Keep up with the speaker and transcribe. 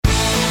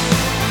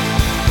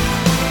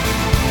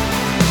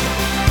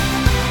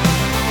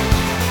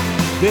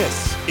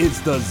This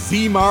is the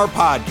Zemar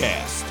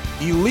Podcast.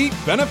 Elite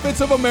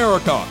Benefits of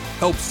America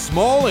helps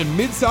small and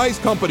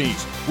mid-sized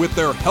companies with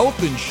their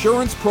health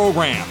insurance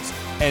programs.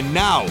 And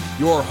now,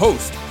 your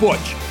host,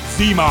 Butch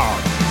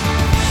Zemar.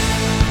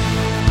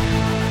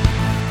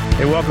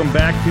 Hey, welcome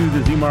back to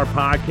the Zemar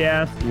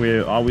Podcast. We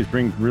always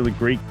bring really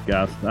great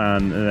guests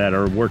on that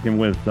are working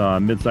with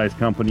mid-sized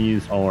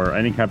companies or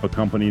any type of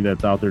company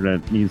that's out there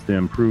that needs to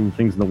improve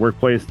things in the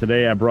workplace.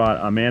 Today, I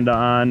brought Amanda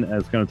on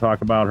that's going to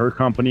talk about her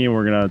company, and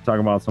we're going to talk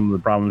about some of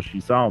the problems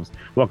she solves.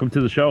 Welcome to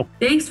the show.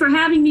 Thanks for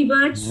having me,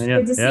 Butch.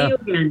 Good to see you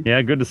again.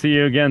 Yeah, good to see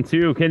you again,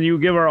 too. Can you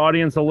give our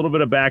audience a little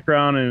bit of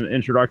background and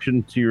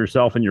introduction to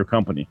yourself and your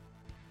company?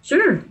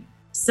 Sure.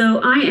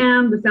 So I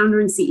am the founder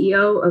and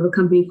CEO of a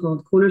company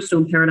called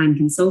Cornerstone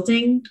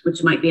Consulting,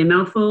 which might be a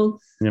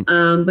mouthful. Yep.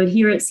 But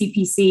here at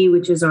CPC,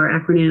 which is our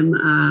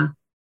acronym,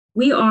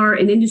 we are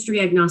an industry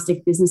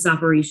agnostic business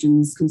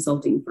operations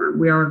consulting firm.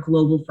 We are a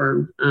global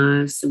firm.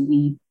 So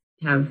we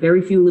have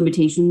very few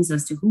limitations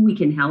as to who we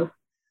can help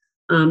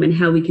and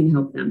how we can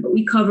help them. But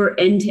we cover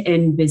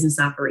end-to-end business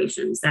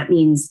operations. That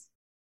means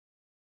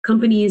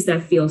companies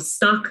that feel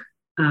stuck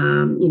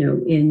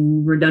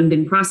in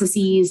redundant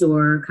processes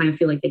or kind of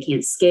feel like they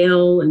can't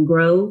scale and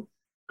grow.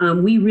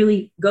 We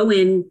really go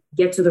in,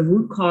 get to the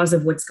root cause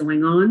of what's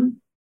going on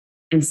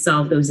and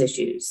solve those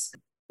issues.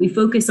 We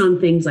focus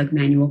on things like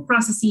manual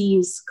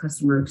processes,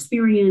 customer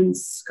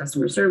experience,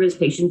 customer service,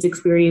 patient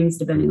experience,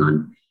 depending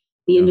on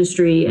the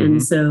industry. Mm-hmm.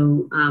 And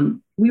so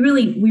we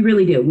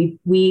really do.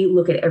 We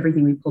look at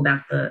everything. We pull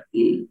back the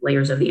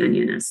layers of the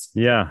onion as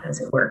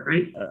it were,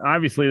 right?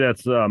 Obviously,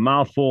 that's a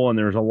mouthful, and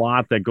there's a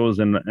lot that goes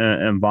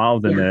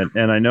involved in it.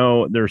 And I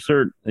know there's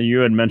you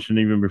had mentioned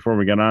even before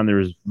we got on,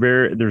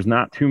 there's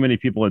not too many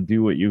people that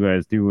do what you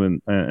guys do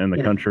in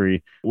the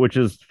country, which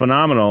is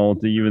phenomenal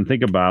to even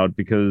think about,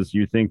 because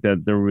you think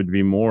that there would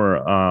be more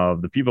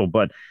of the people.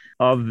 But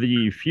of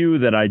the few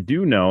that I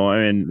do know, I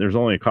mean, there's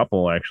only a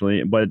couple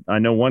actually, but I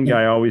know one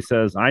guy always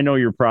says, I know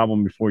your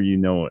problem before you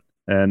know it.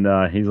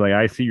 And he's like,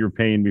 I see your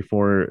pain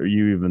before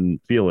you even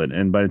feel it.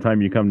 And by the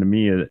time you come to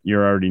me,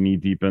 you're already knee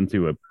deep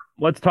into it.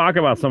 Let's talk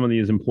about some of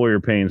these employer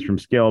pains, from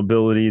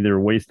scalability. They're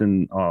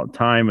wasting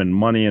time and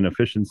money and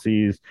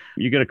efficiencies.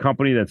 You get a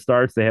company that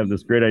starts, they have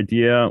this great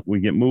idea. We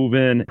get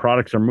moving,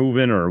 products are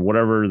moving, or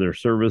whatever their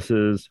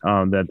services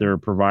that they're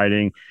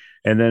providing.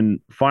 And then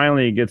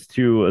finally it gets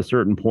to a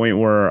certain point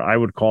where I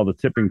would call the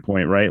tipping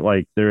point, right?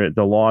 Like the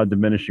law of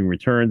diminishing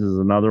returns is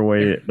another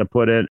way to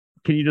put it.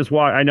 Can you just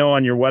walk? I know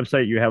on your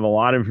website you have a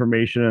lot of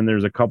information, and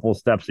there's a couple of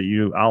steps that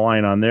you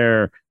outline on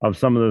there of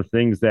some of the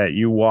things that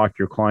you walk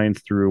your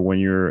clients through when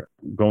you're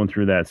going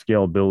through that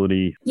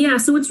scalability. Yeah.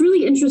 So what's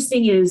really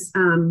interesting is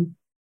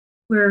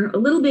we're a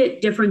little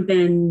bit different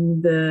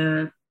than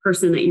the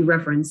person that you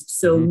referenced.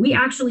 So we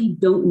actually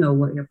don't know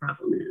what your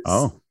problem is.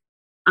 Oh.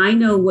 I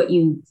know what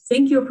you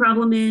think your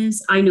problem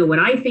is. I know what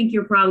I think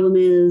your problem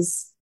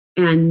is.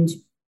 And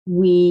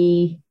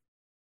we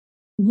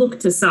look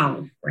to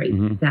solve,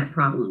 that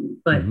problem.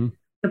 But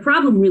the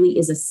problem really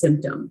is a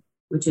symptom,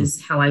 which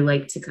is how I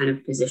like to kind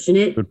of position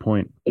it. Good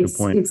point. It's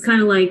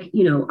kind of like,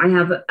 I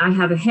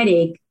have a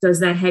headache.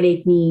 Does that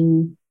headache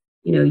mean,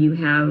 you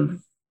have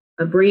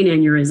a brain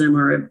aneurysm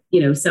or,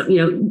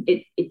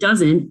 it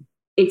doesn't.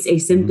 It's a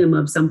symptom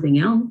of something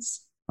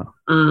else.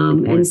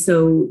 And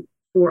so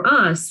for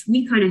us,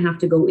 we kind of have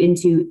to go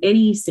into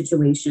any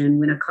situation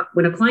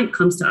when a client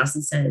comes to us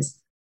and says,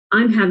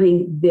 I'm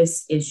having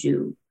this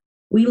issue.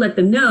 We let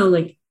them know,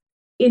 like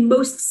in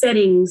most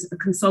settings, a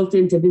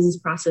consultant, a business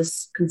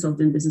process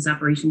consultant, business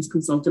operations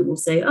consultant will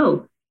say,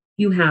 oh,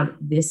 you have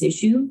this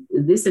issue.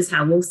 This is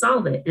how we'll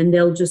solve it. And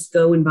they'll just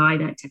go and buy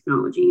that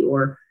technology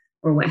or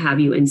what have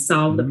you and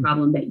solve the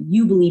problem that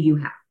you believe you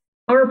have.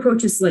 Our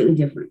approach is slightly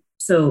different.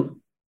 So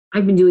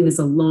I've been doing this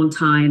a long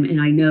time,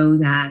 and I know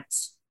that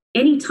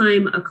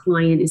anytime a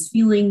client is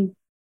feeling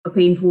a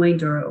pain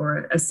point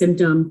or a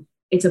symptom,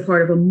 it's a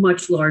part of a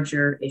much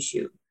larger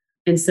issue.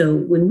 And so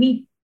when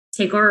we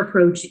take our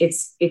approach,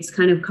 it's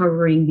kind of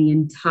covering the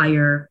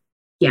entire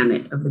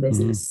gamut of the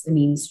business. It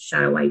means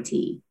shadow IT.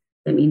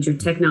 That means your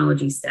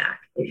technology stack.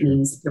 It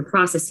means your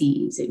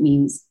processes. It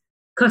means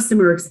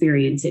customer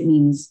experience. It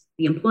means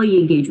the employee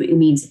engagement. It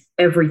means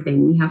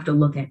everything. We have to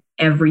look at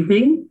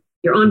everything.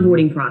 Your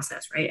onboarding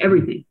process, right?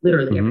 Everything,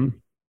 literally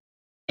everything.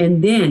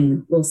 And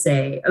then we'll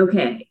say,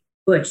 okay,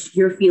 Butch,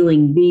 you're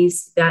feeling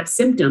that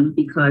symptom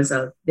because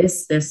of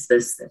this.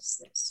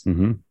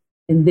 And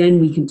then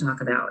we can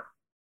talk about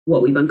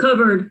what we've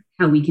uncovered,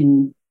 how we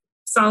can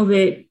solve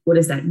it. What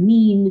does that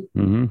mean?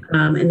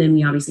 And then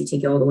we obviously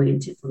take it all the way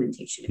into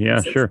implementation.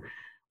 Yeah, sure.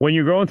 When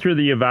you're going through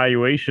the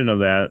evaluation of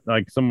that,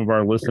 like some of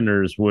our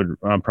listeners would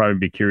probably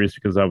be curious,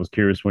 because I was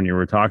curious when you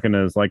were talking,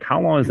 is like,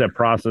 how long does that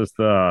process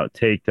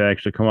take to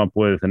actually come up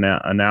with an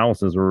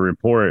analysis or a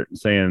report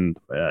saying,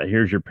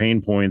 here's your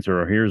pain points,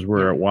 or here's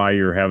why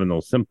you're having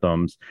those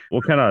symptoms?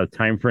 What kind of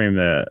time frame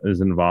that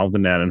is involved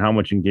in that, and how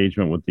much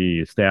engagement with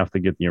the staff to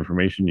get the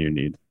information you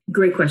need?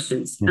 Great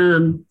questions.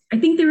 I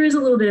think there is a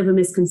little bit of a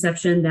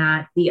misconception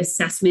that the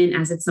assessment,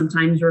 as it's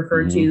sometimes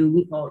referred to,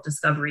 we call it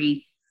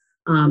discovery,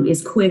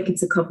 is quick.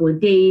 It's a couple of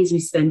days. We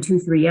spend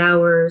 2-3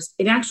 hours.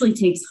 It actually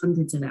takes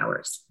hundreds of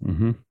hours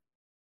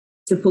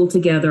to pull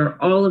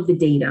together all of the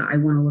data. I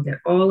want to look at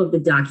all of the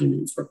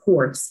documents,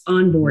 reports,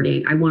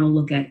 onboarding. I want to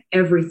look at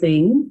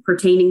everything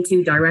pertaining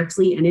to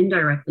directly and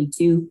indirectly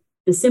to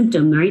the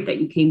symptom, right, that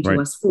you came to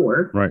us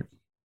for. Right.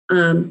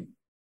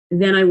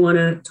 Then I want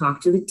to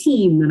talk to the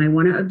team. Then I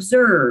want to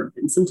observe.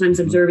 And sometimes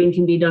observing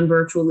can be done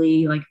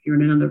virtually, like if you're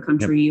in another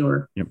country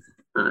or,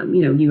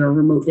 you're a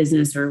remote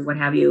business or what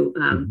have you.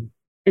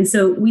 And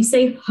so we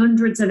save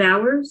hundreds of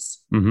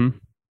hours.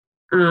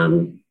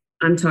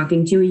 I'm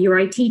talking to your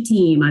IT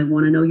team. I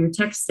want to know your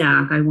tech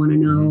stack. I want to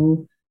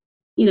know,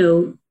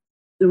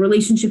 the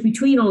relationship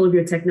between all of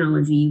your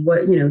technology.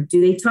 What,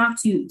 do they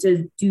talk to,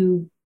 do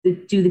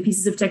the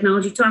pieces of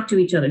technology talk to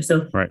each other?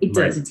 So it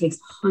does. It takes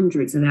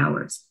hundreds of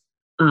hours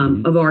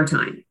of our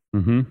time.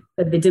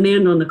 But the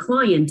demand on the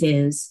client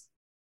is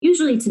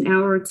usually it's an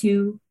hour or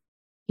two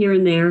here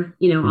and there.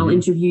 I'll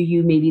interview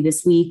you maybe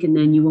this week, and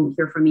then you won't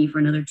hear from me for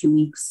another 2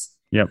 weeks.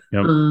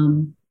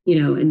 And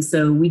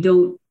so we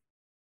don't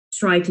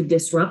try to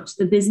disrupt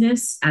the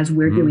business as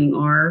we're doing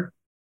our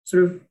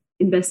sort of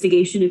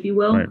investigation, if you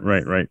will.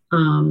 Right.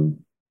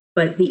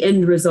 But the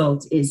end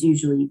result is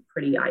usually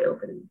pretty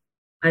eye-opening.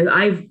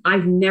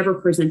 I've never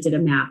presented a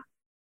map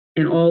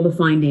and all the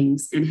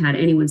findings and had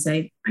anyone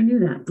say, I knew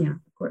that. Yeah,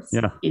 of course.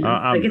 Yeah.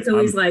 It's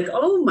always like,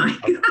 oh my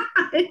God.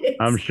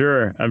 I'm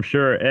sure.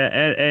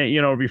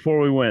 And before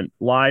we went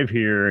live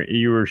here,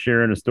 you were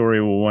sharing a story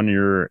with one of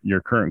your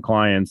current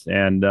clients,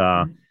 and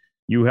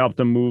you helped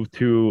them move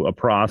to a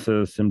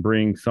process and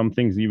bring some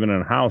things even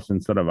in-house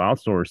instead of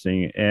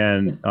outsourcing.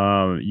 And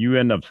you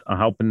end up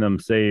helping them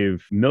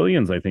save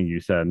millions, I think you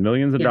said,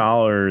 millions of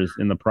dollars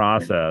in the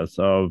process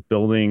of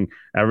building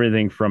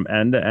everything from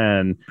end to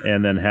end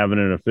and then having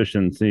an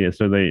efficiency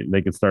so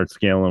they could start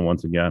scaling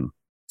once again.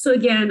 So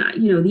again,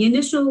 the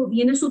initial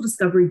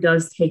discovery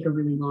does take a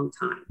really long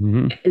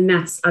time. And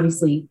that's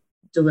obviously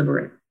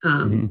deliberate.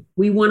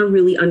 We want to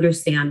really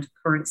understand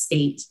current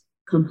state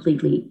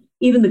completely.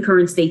 Even the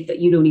current state that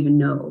you don't even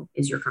know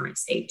is your current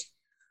state.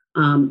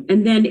 And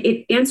then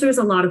it answers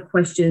a lot of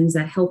questions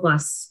that help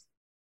us,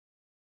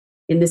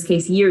 in this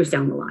case, years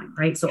down the line,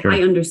 right? So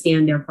I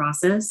understand their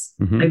process.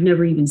 I've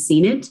never even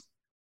seen it.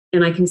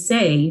 And I can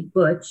say,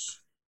 Butch,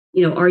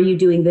 are you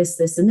doing this,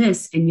 this, and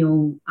this? And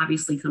you'll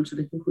obviously come to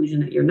the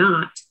conclusion that you're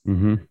not.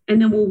 And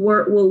then we'll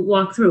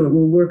walk through it.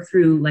 We'll work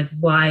through like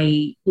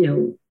why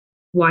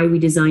we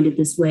designed it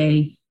this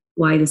way,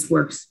 why this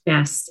works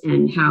best,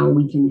 and how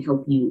we can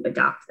help you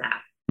adopt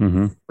that.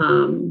 And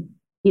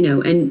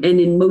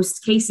in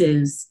most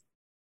cases,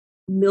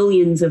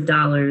 millions of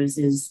dollars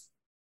is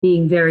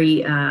being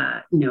very,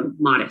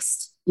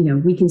 modest.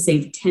 We can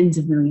save tens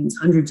of millions,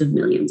 hundreds of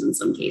millions in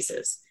some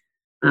cases,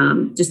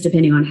 just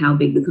depending on how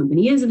big the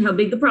company is and how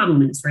big the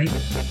problem is, right?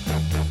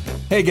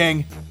 Hey,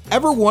 gang,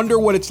 ever wonder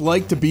what it's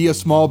like to be a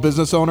small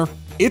business owner?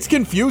 It's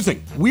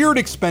confusing. Weird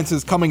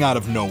expenses coming out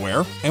of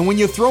nowhere. And when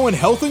you throw in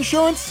health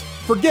insurance,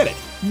 forget it.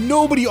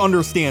 Nobody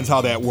understands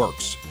how that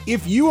works.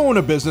 If you own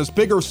a business,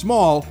 big or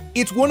small,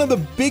 it's one of the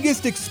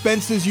biggest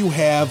expenses you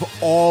have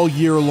all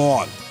year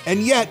long.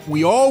 And yet,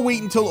 we all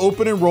wait until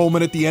open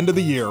enrollment at the end of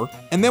the year,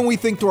 and then we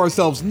think to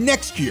ourselves,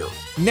 next year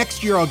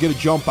I'll get a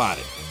jump on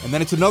it. And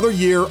then it's another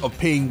year of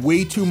paying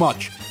way too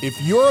much.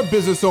 If you're a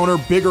business owner,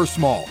 big or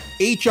small,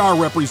 HR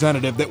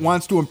representative that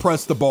wants to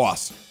impress the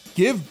boss,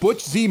 give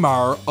Butch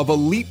Zemar of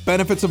Elite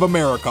Benefits of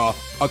America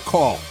a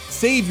call.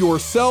 Save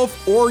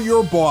yourself or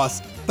your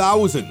boss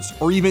thousands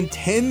or even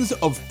tens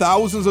of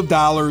thousands of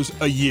dollars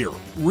a year.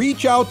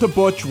 Reach out to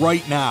Butch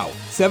right now,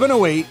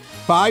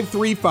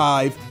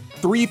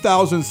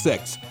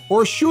 708-535-3006,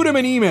 or shoot him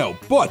an email,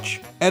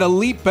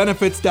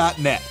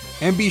 butch@elitebenefits.net.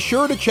 And be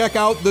sure to check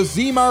out the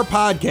Zemar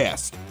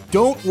podcast.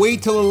 Don't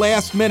wait till the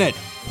last minute.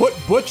 Put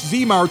Butch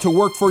Zemar to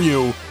work for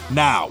you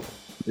now.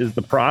 Is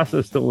the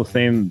process still the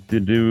same to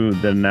do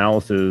the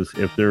analysis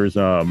if there's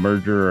a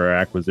merger or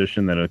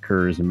acquisition that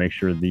occurs, and make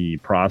sure the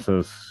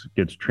process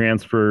gets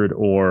transferred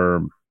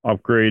or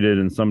upgraded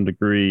in some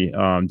degree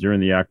during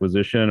the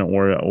acquisition,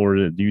 or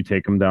do you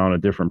take them down a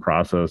different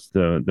process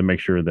to make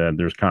sure that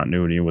there's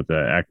continuity with the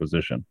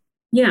acquisition?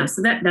 Yeah,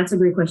 so that's a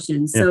great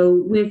question. Yeah.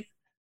 So with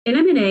an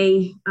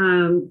M&A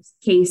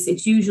case,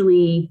 it's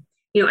usually,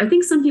 I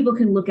think some people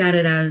can look at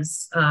it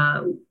as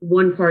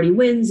one party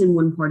wins and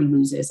one party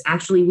loses.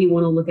 Actually, we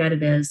want to look at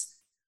it as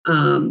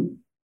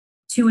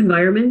two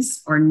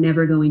environments are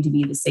never going to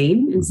be the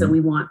same. And so we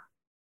want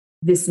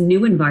this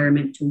new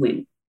environment to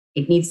win.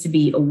 It needs to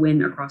be a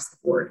win across the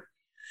board.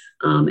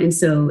 And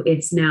so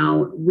it's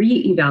now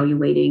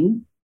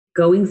reevaluating,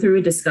 going through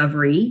a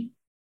discovery.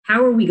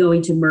 How are we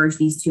going to merge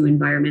these two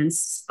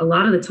environments? A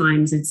lot of the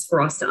times it's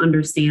for us to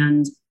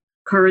understand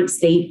current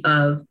state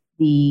of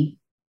the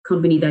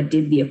company that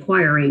did the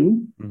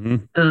acquiring.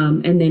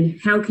 And then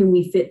how can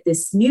we fit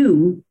this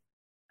new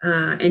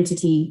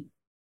entity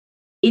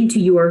into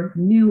your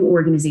new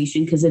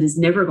organization? Because it is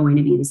never going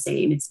to be the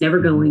same. It's never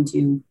going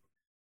to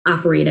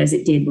operate as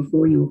it did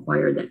before you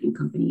acquired that new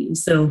company. And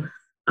so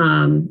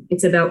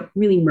it's about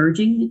really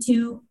merging the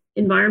two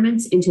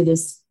environments into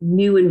this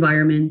new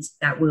environment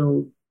that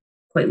will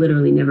quite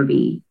literally never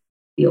be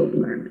the old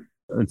environment.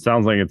 It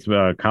sounds like it's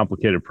a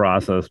complicated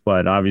process,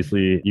 but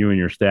obviously you and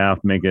your staff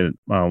make it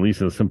at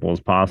least as simple as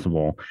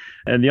possible.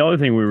 And the other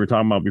thing we were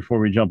talking about before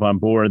we jump on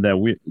board,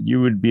 that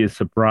you would be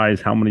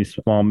surprised how many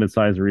small,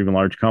 mid-sized, or even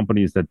large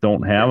companies that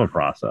don't have a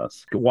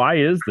process. Why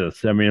is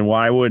this? I mean,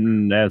 why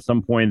wouldn't at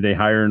some point they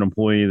hire an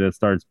employee that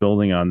starts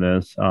building on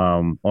this?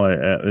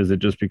 Is it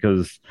just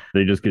because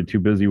they just get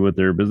too busy with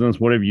their business?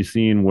 What have you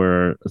seen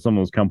where some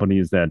of those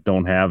companies that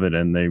don't have it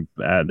and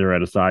they're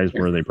at a size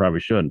where they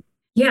probably should?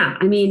 Yeah,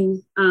 I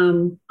mean,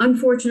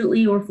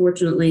 unfortunately or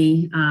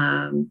fortunately,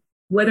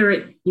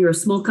 whether you're a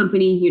small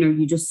company,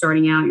 you're just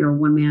starting out, you're a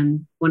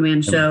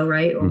one-man show,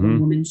 right, or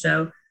one-woman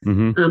show,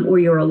 or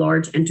you're a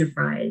large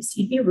enterprise,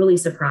 you'd be really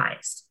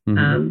surprised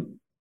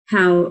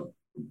how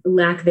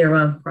lack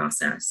thereof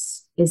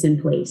process is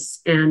in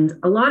place, and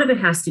a lot of it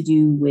has to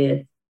do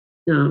with,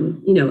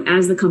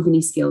 as the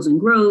company scales and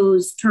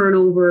grows,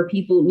 turnover,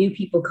 new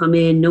people come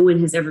in, no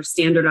one has ever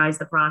standardized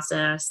the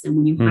process, and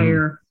when you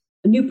hire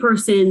a new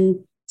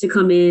person to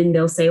come in,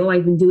 they'll say, oh,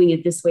 I've been doing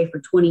it this way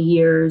for 20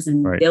 years,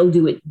 and they'll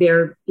do it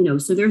there,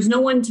 so there's no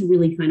one to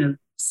really kind of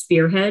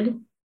spearhead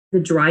the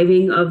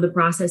driving of the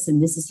process.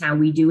 And this is how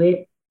we do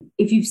it.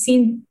 If you've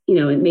seen,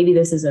 and maybe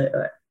this is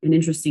an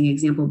interesting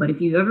example, but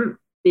if you've ever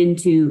been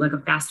to like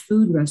a fast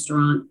food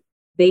restaurant,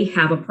 they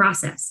have a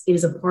process. It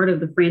is a part of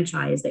the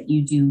franchise that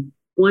you do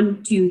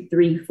 1, 2,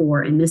 3,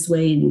 4, and this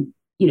way. And,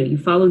 you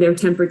follow their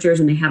temperatures,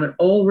 and they have it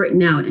all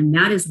written out. And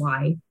that is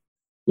why,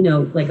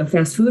 like a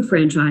fast food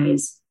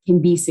franchise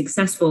can be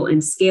successful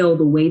and scale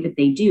the way that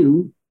they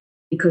do,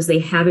 because they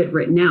have it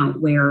written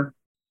out. Where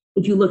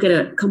if you look at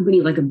a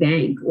company like a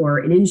bank or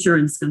an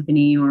insurance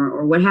company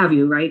or what have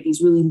you, right,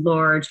 these really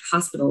large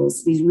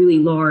hospitals, these really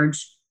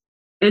large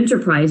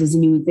enterprises,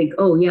 and you would think,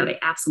 oh yeah, they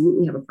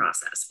absolutely have a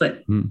process,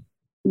 but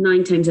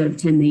 9 times out of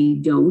 10, they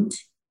don't.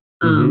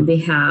 They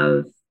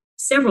have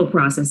several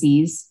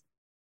processes,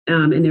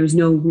 and there's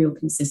no real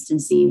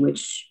consistency,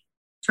 which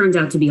turns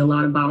out to be a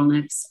lot of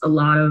bottlenecks, a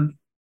lot of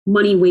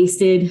money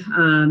wasted,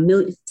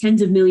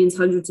 tens of millions,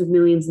 hundreds of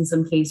millions in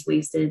some case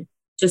wasted,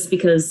 just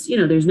because,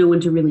 there's no one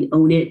to really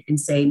own it and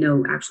say,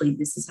 no, actually,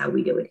 this is how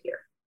we do it here.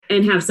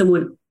 And have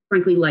someone,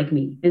 frankly, like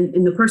me.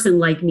 And the person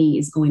like me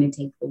is going to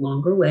take the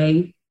longer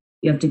way.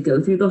 You have to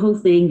go through the whole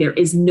thing. There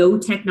is no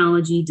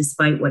technology,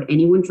 despite what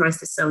anyone tries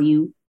to sell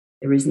you.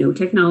 There is no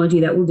technology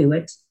that will do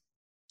it.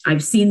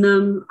 I've seen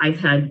them. I've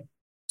had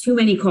too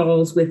many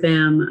calls with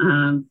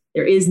them.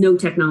 There is no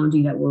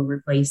technology that will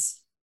replace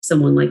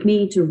someone like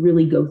me to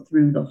really go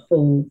through the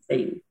whole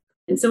thing.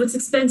 And so it's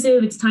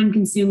expensive, it's time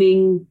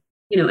consuming,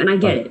 and I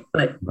get it,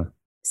 but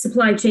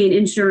supply chain,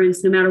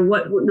 insurance, no matter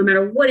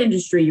what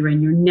industry you're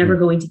in, you're never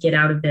going to get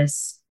out of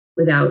this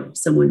without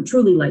someone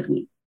truly like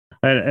me.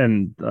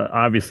 And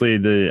obviously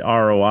the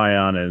ROI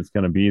on it is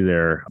going to be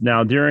there.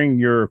 Now, during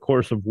your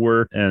course of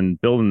work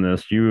and building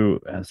this, you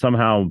have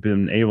somehow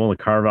been able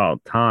to carve out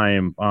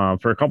time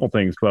for a couple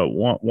things, but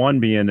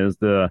one being is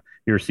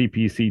your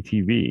CPC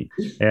TV.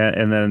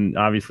 And then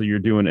obviously you're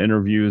doing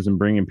interviews and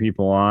bringing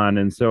people on.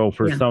 And so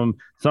for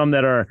some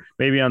that are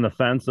maybe on the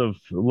fence of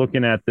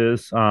looking at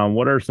this,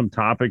 what are some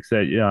topics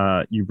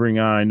that you bring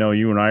on? I know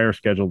you and I are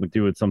scheduled to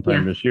do it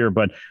sometime this year,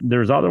 but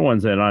there's other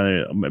ones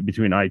that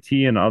between IT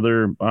and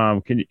other,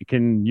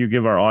 can you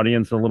give our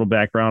audience a little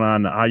background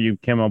on how you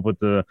came up with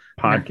the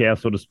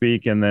podcast, so to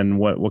speak, and then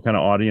what kind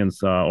of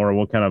audience or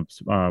what kind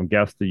of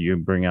guests do you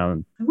bring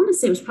on? I want to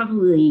say it was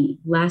probably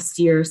last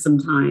year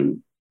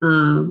sometime.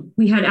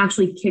 We had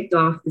actually kicked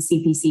off the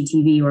CPC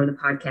TV or the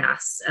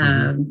podcast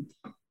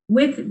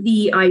with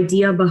the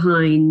idea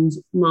behind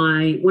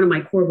one of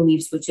my core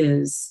beliefs, which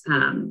is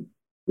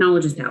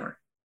knowledge is power.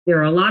 There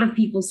are a lot of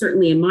people,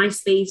 certainly in my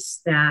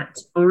space, that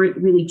aren't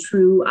really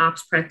true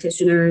ops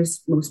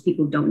practitioners. Most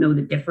people don't know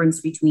the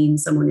difference between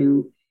someone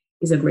who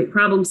is a great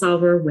problem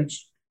solver,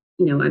 which,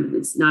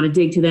 it's not a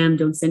dig to them.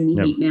 Don't send me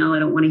hate mail. I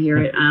don't want to hear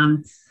it.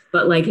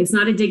 But it's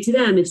not a dig to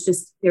them. It's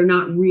just they're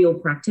not real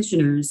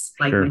practitioners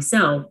like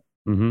myself.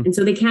 And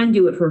so they can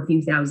do it for a few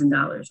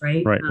 $1,000s,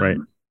 right? Right.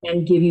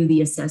 And give you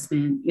the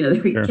assessment.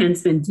 They can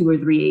spend 2 or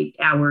 3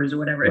 hours or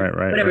whatever.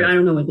 Whatever. I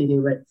don't know what they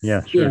do, but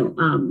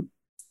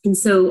and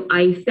so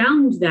I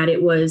found that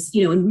it was,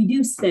 and we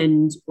do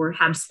spend or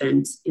have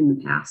spent in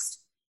the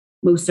past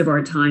most of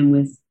our time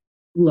with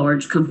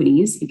large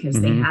companies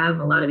because they have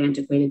a lot of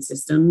antiquated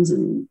systems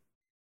and,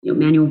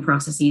 manual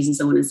processes and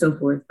so on and so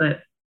forth.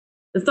 But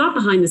the thought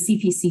behind the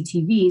CPC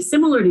TV,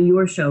 similar to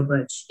your show,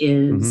 Butch,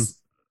 is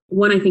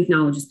one, I think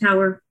knowledge is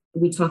power.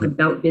 We talk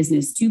about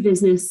business to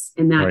business,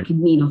 and that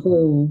can mean a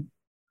whole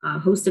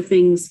host of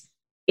things.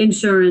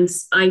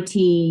 Insurance,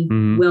 IT,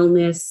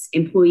 wellness,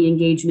 employee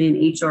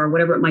engagement, HR,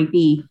 whatever it might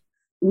be.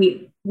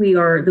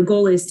 The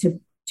goal is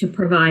to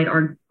provide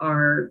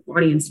our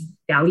audience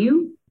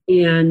value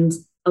and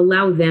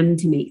allow them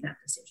to make that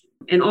decision.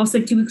 And also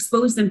to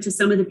expose them to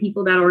some of the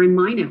people that are in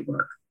my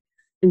network.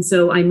 And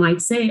so I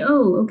might say,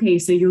 oh, okay,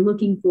 so you're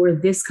looking for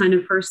this kind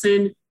of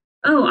person.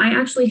 Oh, I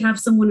actually have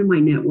someone in my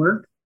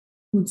network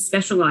who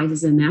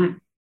specializes in that.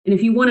 And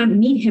if you want to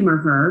meet him or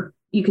her,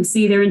 you can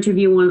see their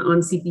interview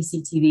on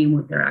CPC TV and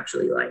what they're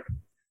actually like.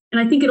 And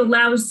I think it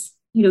allows,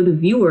 the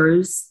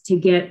viewers to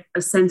get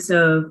a sense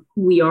of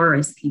who we are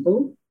as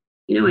people,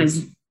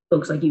 as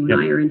folks like you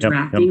and I are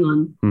interacting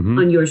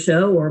on your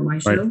show or my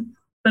show. Right.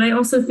 But I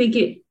also think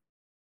it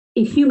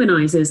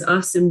humanizes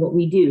us and what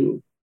we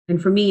do. And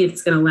for me,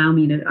 it's going to allow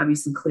me to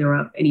obviously clear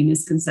up any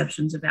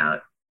misconceptions about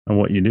and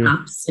what you do,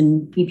 ops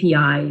and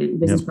PPI and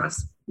business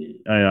process.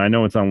 I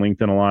know it's on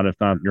LinkedIn a lot, if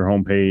not your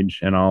homepage,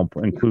 and I'll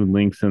include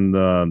links in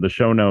the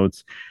show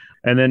notes.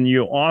 And then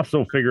you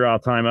also figure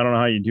out time. I don't know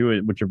how you do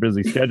it with your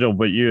busy schedule,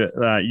 but you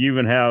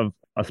even have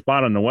a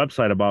spot on the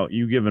website about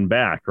you giving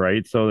back,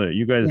 right? So that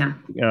you guys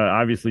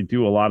obviously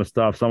do a lot of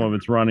stuff. Some of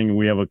it's running.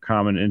 We have a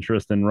common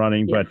interest in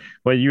running,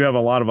 but you have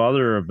a lot of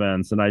other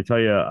events. And I tell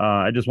you,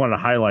 I just wanted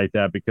to highlight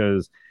that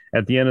because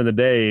at the end of the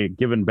day,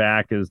 giving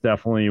back is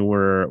definitely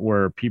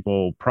where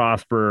people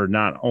prosper,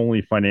 not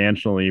only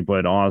financially,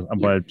 but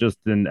just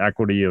in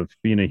equity of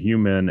being a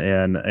human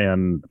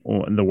and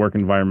the work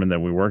environment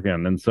that we work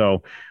in. And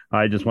so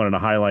I just wanted to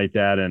highlight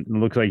that. And it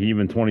looks like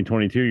even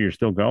 2022, you're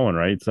still going,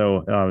 right?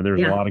 So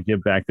there's a lot of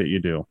give back that you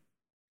do.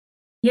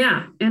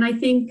 Yeah. And I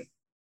think,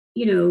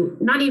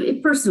 not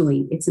even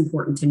personally, it's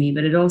important to me,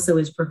 but it also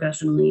is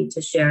professionally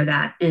to share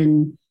that.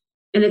 And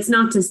it's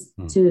not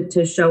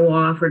to show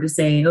off or to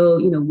say,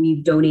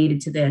 we've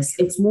donated to this.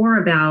 It's more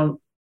about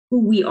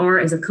who we are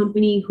as a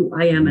company, who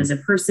I am as a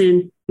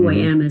person, who I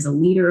am as a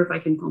leader, if I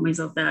can call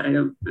myself that. I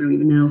don't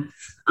even know.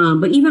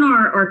 But even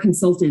our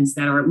consultants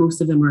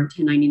most of them are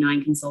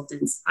 1099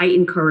 consultants. I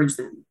encourage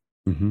them.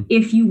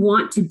 If you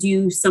want to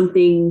do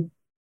something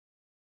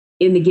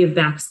in the give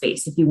back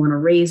space, if you want to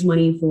raise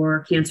money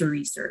for cancer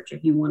research,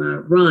 if you want to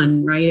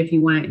run, right? If you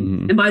want to,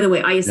 and by the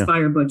way, I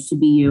aspire, Butch, to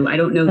be you. I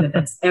don't know that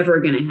that's ever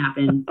going to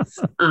happen.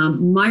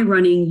 My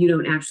running, you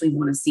don't actually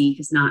want to see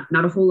because not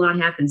a whole lot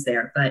happens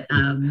there. But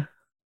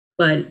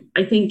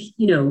I think,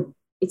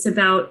 it's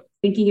about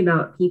thinking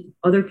about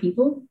other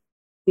people,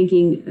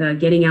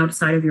 getting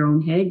outside of your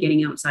own head,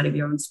 getting outside of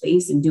your own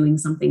space and doing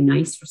something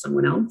nice for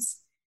someone else.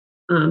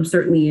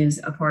 Certainly is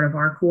a part of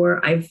our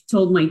core. I've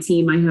told my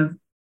team, I have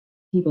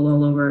people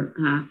all over.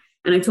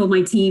 And I told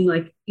my team,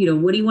 what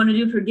do you want to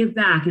do for give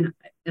back? And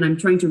I'm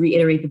trying to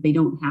reiterate that they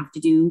don't have to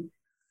do,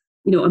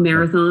 a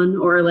marathon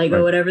or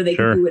or whatever. They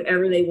can do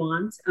whatever they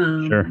want.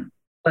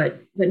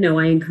 But no,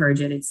 I encourage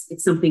it.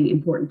 It's something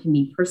important to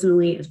me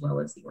personally, as well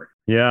as the work.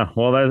 Yeah.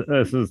 Well,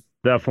 this has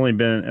definitely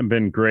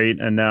been great.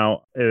 And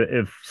now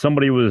if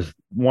somebody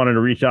wanted to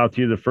reach out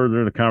to you to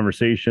further the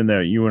conversation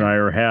that you and I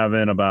are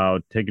having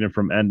about taking it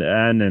from end to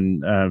end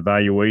and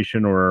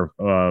evaluation or,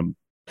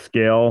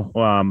 scale,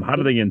 how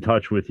do they get in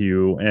touch with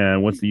you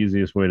and what's the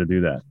easiest way to do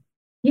that?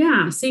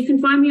 Yeah, so you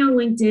can find me on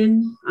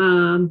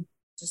LinkedIn,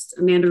 just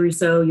Amanda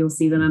Russo. You'll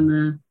see that I'm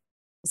the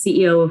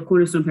CEO of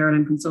Cornerstone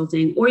Paradigm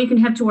Consulting, or you can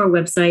head to our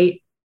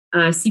website,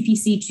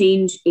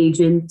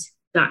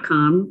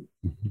 cpcchangeagent.com.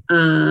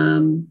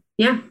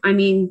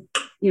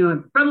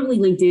 Probably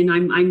LinkedIn.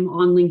 I'm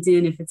on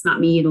LinkedIn. If it's not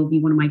me, it'll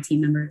be one of my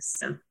team members.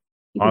 So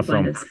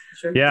awesome.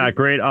 Sure. Yeah,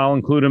 great. I'll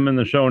include them in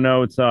the show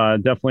notes.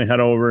 Definitely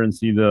head over and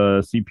see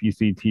the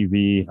CPC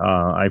TV.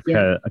 I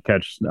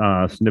catch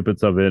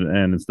snippets of it,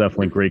 and it's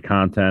definitely great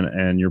content.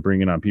 And you're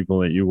bringing on people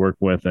that you work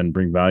with and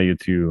bring value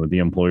to the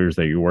employers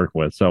that you work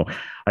with. So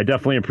I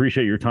definitely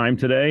appreciate your time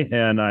today,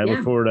 and I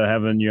look forward to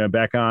having you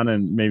back on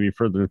and maybe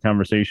further the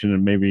conversation,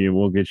 and maybe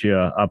we'll get you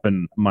up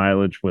in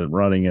mileage with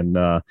running and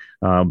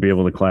be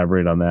able to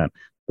collaborate on that.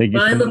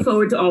 Well, I look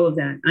forward to all of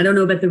that. I don't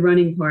know about the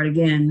running part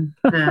again.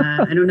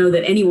 I don't know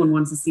that anyone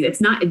wants to see it.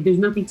 There's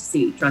nothing to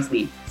see, trust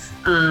me.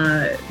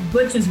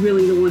 Butch is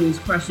really the one who's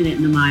crushing it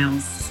in the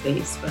miles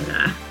space, but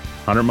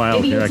 100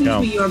 miles. Maybe you'll teach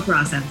me your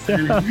process.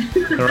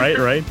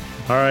 Right.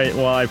 All right.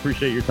 Well, I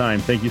appreciate your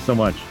time. Thank you so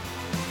much.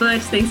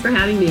 Butch, thanks for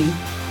having me.